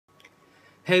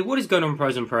Hey, what is going on,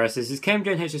 pros and PROesse? This is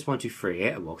KMJHS123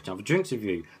 here, and welcome to another drinks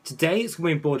review. Today it's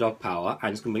going to be Bulldog Power,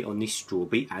 and it's going to be on the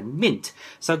strawberry and mint.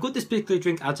 So I got this particular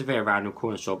drink out of a random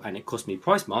corner shop, and it cost me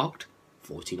price marked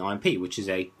 49p, which is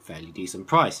a fairly decent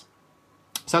price.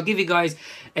 So I'll give you guys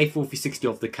a 4/60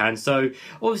 off the can. So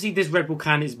obviously this Red Bull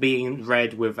can is being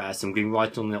red with some green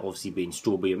writing on it, obviously being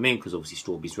strawberry and mint, because obviously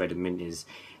strawberry's red and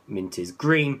mint is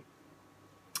green.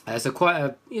 So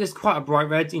it's quite a bright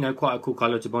red, quite a cool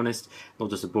colour, to be honest. Not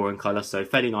just a boring colour, so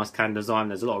fairly nice can design.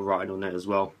 There's a lot of writing on it as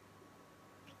well.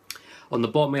 On the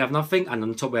bottom we have nothing, and on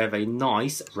the top we have a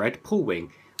nice red pull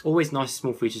wing. Always nice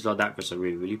small features like that, which I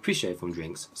really appreciate from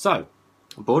drinks. So,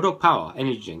 Bulldog Power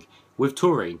energy drink with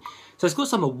taurine. So it's got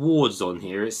some awards on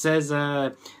here. It says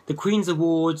the Queen's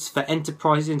Awards for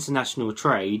Enterprise International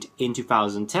Trade in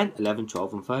 2010, 11,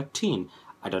 12 and 13.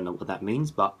 I don't know what that means,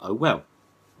 but oh well.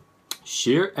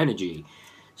 Sheer energy,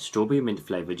 strawberry mint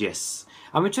flavoured. Yes,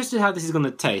 I'm interested how this is going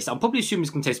to taste. I'm probably assuming it's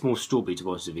going to taste more strawberry, to be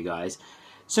honest with you guys.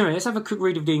 So anyway, let's have a quick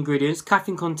read of the ingredients.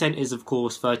 Caffeine content is of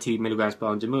course 30 milligrams per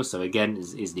 100 ml, so again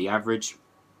is the average.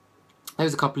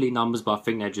 There's a couple of numbers, but I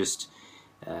think they're just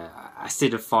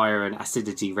acidifier and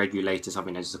acidity regulator,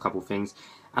 something. There's just a couple of things.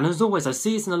 And as always, I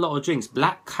see this in a lot of drinks.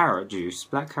 Black carrot juice,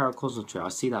 black carrot concentrate. I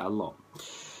see that a lot.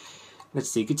 Let's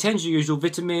see, contains your usual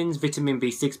vitamins, vitamin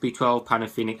B6, B12,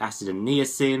 pantothenic acid and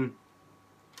niacin.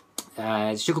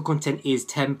 Sugar content is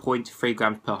 10.3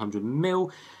 grams per 100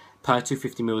 ml. Per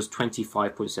 250 ml is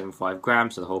 25.75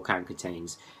 grams, so the whole can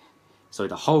contains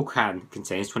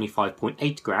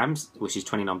 25.8 grams, which is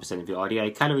 29% of your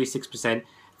RDA. Calories 6%,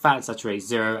 fat and saturated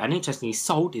 0, and interestingly,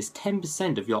 salt is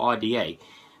 10% of your RDA,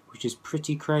 which is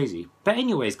pretty crazy. But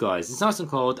anyways, guys, it's nice and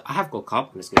cold. I have got a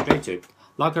cup, let's get straight to it.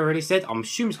 Like I already said, I'm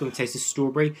assuming it's going to taste of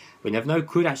strawberry. We never know,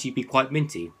 could actually be quite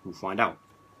minty. We'll find out.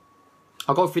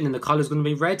 I've got a feeling the colour is going to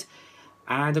be red,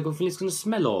 and I've got a feeling it's going to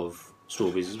smell of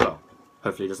strawberries as well.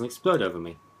 Hopefully it doesn't explode over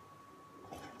me.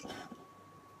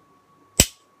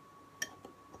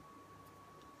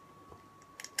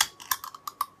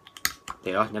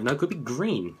 There you are, never know, it could be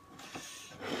green.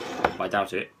 But I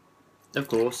doubt it. Of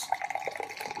course.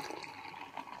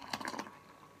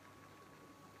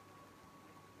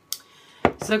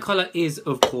 So the colour is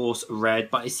of course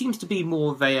red, but it seems to be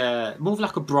more of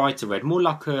like a brighter red, more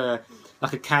like a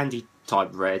candy type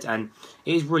red, and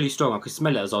it is really strong. I could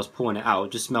smell it as I was pouring it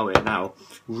out. Just smell it now.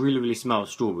 Really smell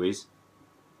strawberries.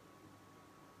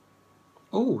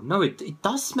 Oh no, it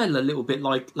does smell a little bit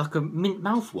like a mint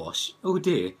mouthwash. Oh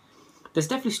dear, there's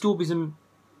definitely strawberries and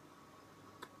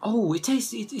oh, it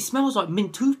smells like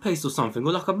mint toothpaste or something,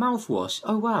 or like a mouthwash.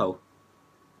 Oh wow.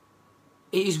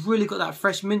 It has really got that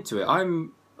fresh mint to it.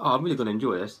 I'm really going to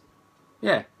enjoy this.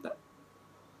 Yeah,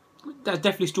 that's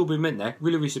definitely strawberry mint there.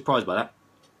 Really surprised by that.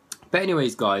 But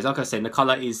anyways, guys, like I said, the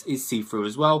colour is see-through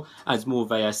as well, as more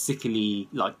of a sickly,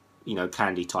 like,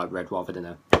 candy type red rather than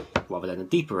a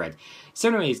deeper red. So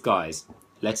anyways, guys,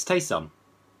 let's taste some.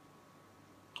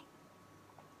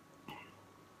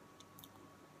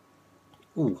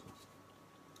 Ooh.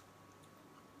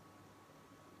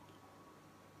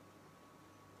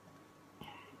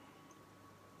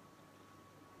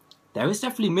 There is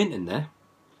definitely mint in there.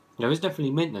 There is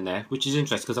definitely mint in there, which is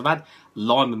interesting because I've had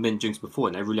lime and mint drinks before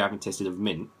and I really haven't tasted of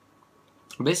mint.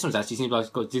 But this one actually seems like it's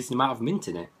got a decent amount of mint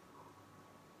in it.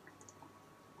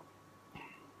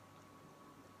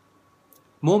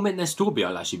 More mint than strawberry,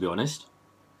 I'll actually be honest.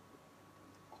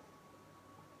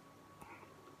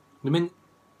 The mint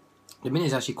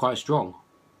is actually quite strong.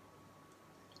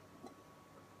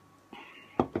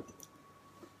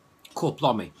 Cool,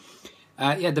 blimey.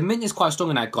 Yeah, the mint is quite strong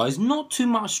in that, guys. Not too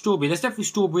much strawberry. There's definitely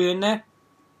strawberry in there,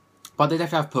 but they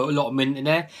definitely have put a lot of mint in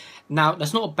there. Now,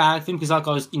 that's not a bad thing because,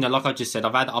 like I just said,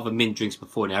 I've had other mint drinks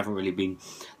before and they haven't really been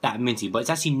that minty. But it's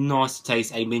actually nice to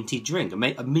taste a minty drink,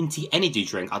 a minty energy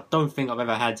drink. I don't think I've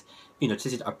ever had,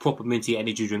 tasted a proper minty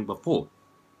energy drink before.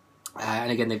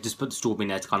 And again, they've just put the strawberry in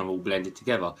there to kind of all blend it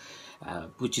together,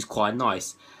 which is quite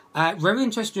nice. Very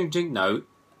interesting drink, though.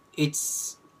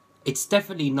 It's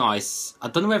definitely nice. I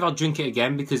don't know whether I'll drink it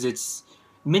again because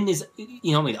mint is,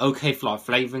 okay for like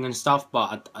flavouring and stuff,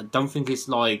 but I don't think it's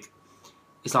like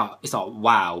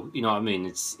wow, you know what I mean?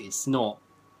 It's not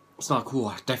like, oh,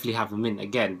 I definitely have a mint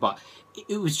again, but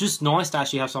it was just nice to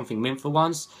actually have something mint for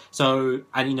once. So,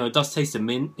 and it does taste of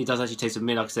mint. It does actually taste of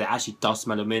mint. Like I said, it actually does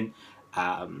smell of mint.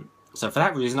 So for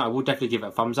that reason, I will definitely give it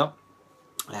a thumbs up.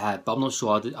 But I'm not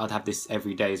sure I'd have this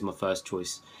every day as my first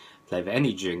choice flavour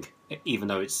any drink, even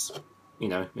though it's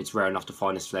it's rare enough to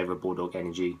find this flavour of Bulldog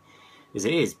Energy as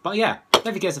it is. But yeah,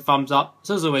 don't forget to thumbs up.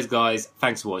 So as always, guys,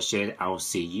 thanks for watching, and I'll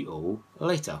see you all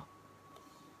later.